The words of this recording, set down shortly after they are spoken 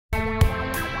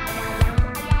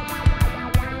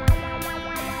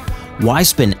Why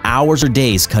spend hours or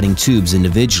days cutting tubes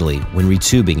individually when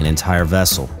retubing an entire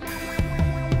vessel?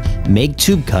 Make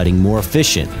tube cutting more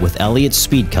efficient with Elliott's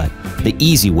SpeedCut, the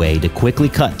easy way to quickly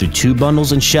cut through tube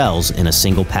bundles and shells in a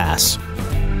single pass.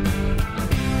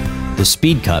 The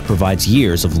SpeedCut provides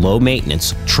years of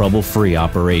low-maintenance, trouble-free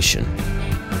operation.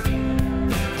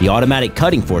 The automatic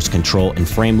cutting force control and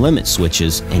frame limit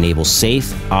switches enable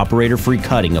safe, operator-free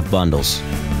cutting of bundles.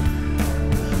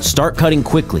 Start cutting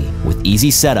quickly with easy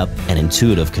setup and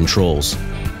intuitive controls.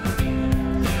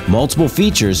 Multiple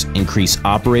features increase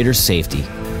operator safety.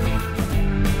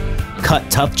 Cut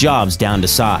tough jobs down to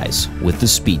size with the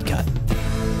SpeedCut.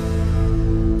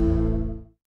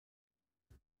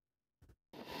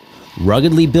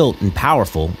 Ruggedly built and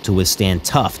powerful to withstand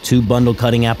tough tube bundle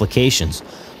cutting applications,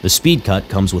 the SpeedCut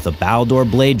comes with a Baldor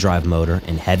Blade Drive Motor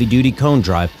and heavy-duty cone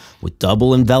drive with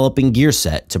double enveloping gear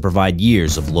set to provide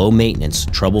years of low-maintenance,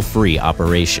 trouble-free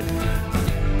operation.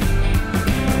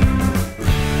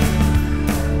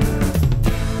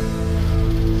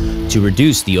 To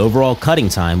reduce the overall cutting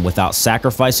time without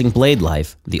sacrificing blade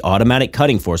life, the automatic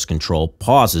cutting force control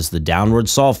pauses the downward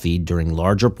saw feed during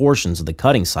larger portions of the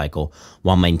cutting cycle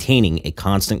while maintaining a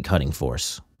constant cutting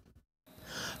force.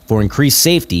 For increased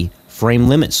safety, frame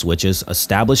limit switches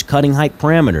establish cutting height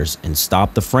parameters and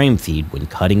stop the frame feed when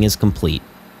cutting is complete.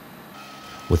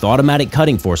 With automatic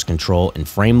cutting force control and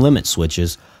frame limit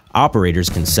switches, operators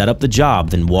can set up the job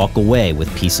then walk away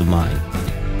with peace of mind.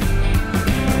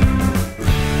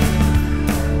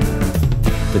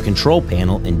 The control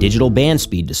panel and digital band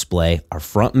speed display are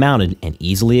front-mounted and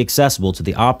easily accessible to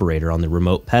the operator on the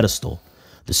remote pedestal.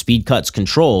 The SpeedCut's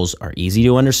controls are easy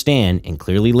to understand and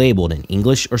clearly labeled in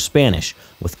English or Spanish,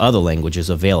 with other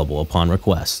languages available upon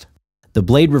request. The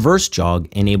blade reverse jog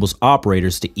enables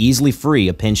operators to easily free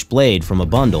a pinched blade from a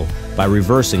bundle by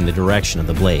reversing the direction of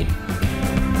the blade.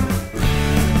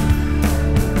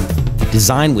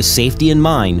 Designed with safety in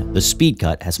mind, the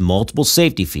SpeedCut has multiple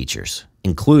safety features,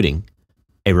 including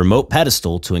a remote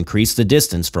pedestal to increase the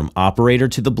distance from operator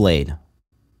to the blade,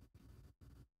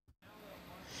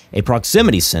 a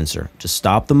proximity sensor to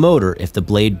stop the motor if the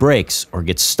blade breaks or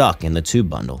gets stuck in the tube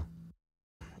bundle,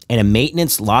 and a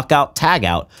maintenance lockout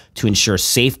tagout to ensure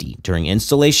safety during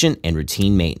installation and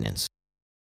routine maintenance.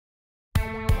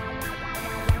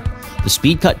 The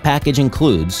SpeedCut package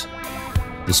includes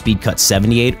the SpeedCut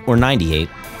 78 or 98,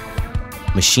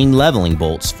 machine leveling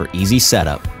bolts for easy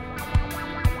setup,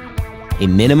 a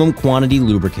minimum quantity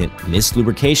lubricant mist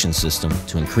lubrication system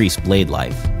to increase blade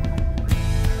life,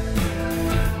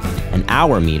 an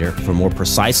hour meter for more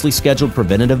precisely scheduled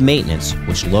preventative maintenance,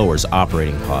 which lowers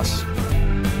operating costs,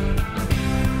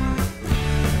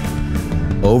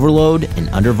 overload and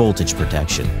undervoltage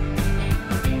protection,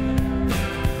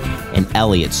 and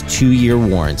Elliott's 2-year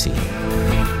warranty.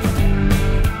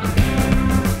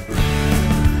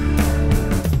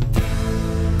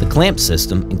 The clamp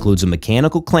system includes a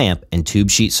mechanical clamp and tube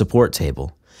sheet support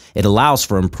table. It allows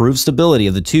for improved stability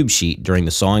of the tube sheet during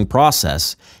the sawing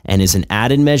process and is an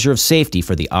added measure of safety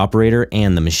for the operator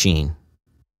and the machine.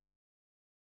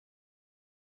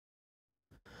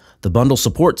 The bundle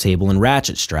support table and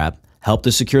ratchet strap help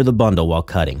to secure the bundle while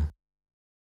cutting.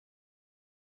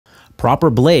 Proper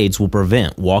blades will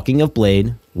prevent walking of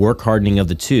blade, work hardening of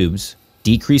the tubes,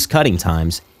 decrease cutting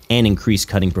times, and increase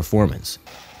cutting performance.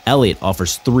 Elliott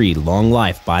offers 3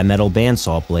 long-life bimetal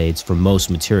bandsaw blades for most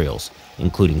materials,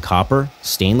 including copper,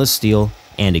 stainless steel,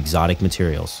 and exotic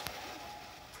materials.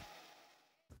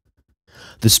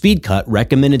 The SpeedCut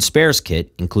recommended spares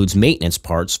kit includes maintenance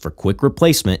parts for quick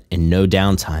replacement and no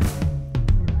downtime.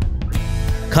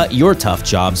 Cut your tough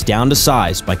jobs down to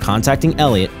size by contacting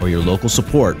Elliott or your local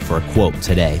support for a quote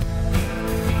today.